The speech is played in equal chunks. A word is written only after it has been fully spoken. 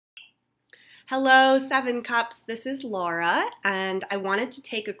Hello, Seven Cups. This is Laura, and I wanted to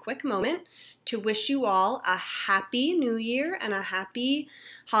take a quick moment to wish you all a happy new year and a happy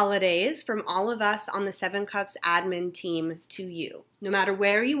holidays from all of us on the Seven Cups admin team to you. No matter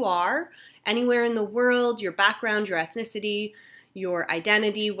where you are, anywhere in the world, your background, your ethnicity, your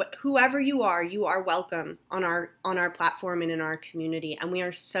identity, whoever you are welcome on our platform and in our community, and we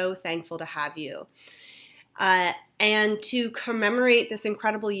are so thankful to have you. And to commemorate this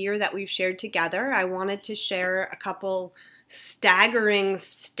incredible year that we've shared together, I wanted to share a couple staggering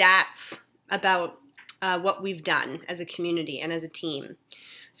stats about what we've done as a community and as a team.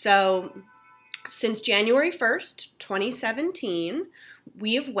 So since January 1st, 2017,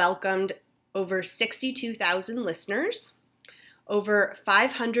 we have welcomed over 62,000 listeners, over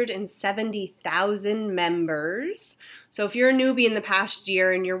 570,000 members. So if you're a newbie in the past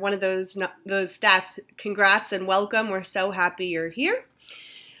year and you're one of those stats, congrats and welcome. We're so happy you're here.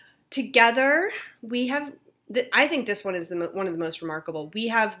 Together, we have, I think this one is one of the most remarkable. We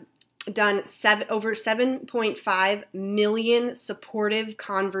have done over 7.5 million supportive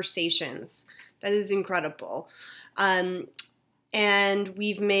conversations. That is incredible. And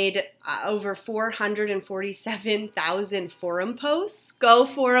we've made over 447,000 forum posts. Go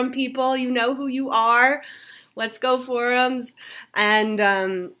forum people, you know who you are. Let's go forums.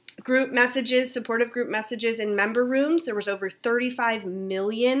 And group messages, supportive group messages in member rooms. There was over 35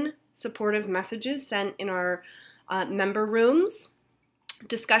 million supportive messages sent in our member rooms.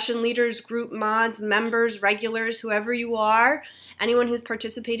 Discussion leaders, group mods, members, regulars, whoever you are, anyone who's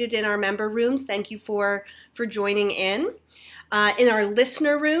participated in our member rooms, thank you for joining in. In our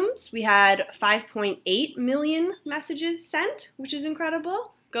listener rooms, we had 5.8 million messages sent, which is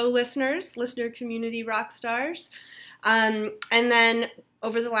incredible. Go listeners, listener community rock stars. And then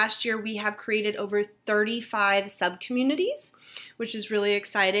over the last year, we have created over 35 sub-communities, which is really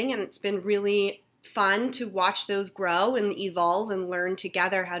exciting, and it's been really fun to watch those grow and evolve and learn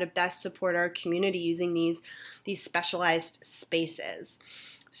together how to best support our community using these specialized spaces.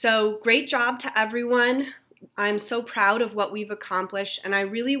 So great job to everyone. I'm so proud of what we've accomplished, and I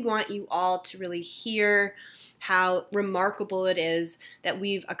really want you all to really hear how remarkable it is that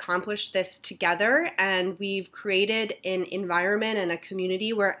we've accomplished this together, and we've created an environment and a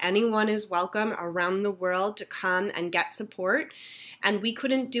community where anyone is welcome around the world to come and get support, and we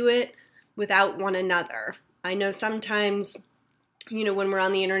couldn't do it without one another. I know sometimes, when we're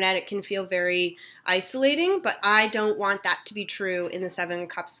on the internet, it can feel very isolating, but I don't want that to be true in the Seven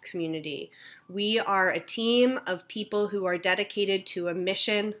Cups community. We are a team of people who are dedicated to a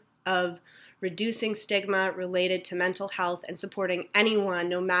mission of reducing stigma related to mental health and supporting anyone,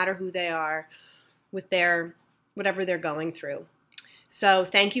 no matter who they are, with whatever they're going through. So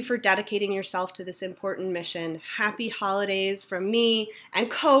thank you for dedicating yourself to this important mission. Happy holidays from me and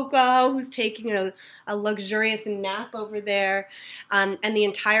Coco, who's taking a luxurious nap over there, and the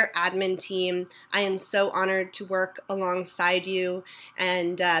entire admin team. I am so honored to work alongside you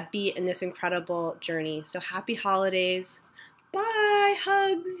and be in this incredible journey. So happy holidays. Bye,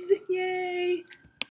 hugs, yay.